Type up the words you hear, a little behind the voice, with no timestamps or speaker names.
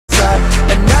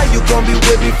gon' be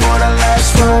with me for the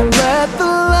last ride. Don't let the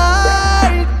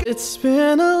light. It's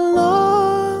been a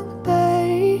long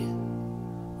day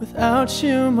without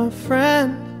you, my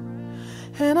friend,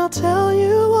 and I'll tell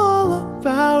you all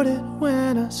about it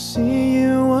when I see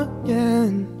you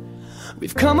again.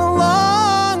 We've come a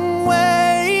long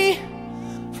way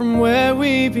from where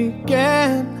we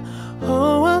began.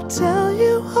 Oh, I'll tell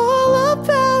you all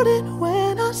about it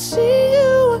when I see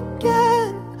you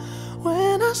again.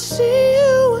 When I see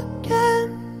you again.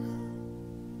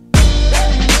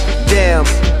 Damn,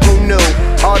 who knew?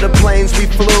 All the planes we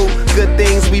flew, good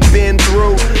things we've been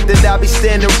through, that I'll be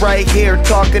standing right here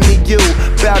talking to you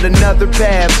about another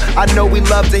path. I know we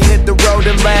love to hit the road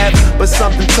and laugh, but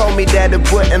something told me that it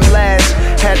wouldn't last.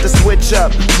 Had to switch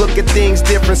up, look at things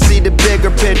different, see the bigger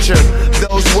picture.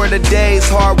 Those were the days,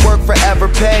 hard work forever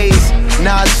pays.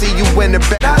 Now I see you in the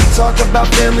back. I talk about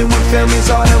family when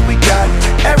family's all that we got.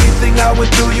 Everything I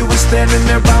went through, you were standing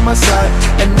there by my side,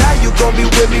 and now you gon' be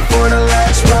with me for the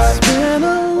last ride. It's been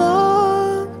a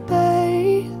long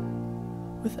day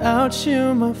without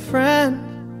you, my friend,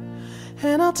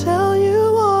 and I'll tell you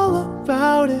all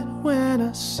about it when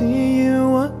I see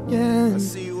you again.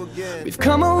 We've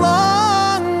come a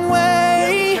long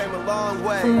way,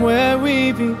 from where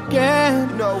we began.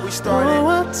 You know we started. Oh,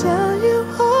 I'll tell you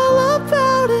all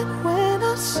about it when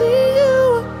I see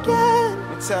you again.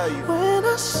 Let me tell you. When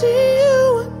I see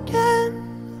you again.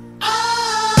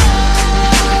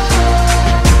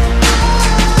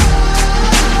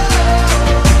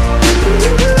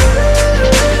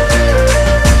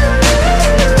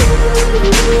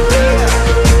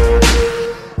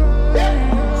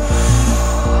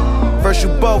 First you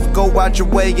both go out your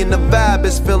way and the vibe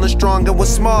is feeling strong, and what's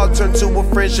small turn to a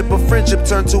friendship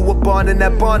turn to a bond, and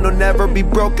that bond will never be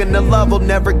broken, the love will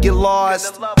never get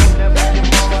lost.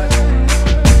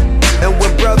 And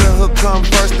when brotherhood come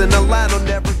first, then the line will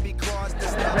never be crossed.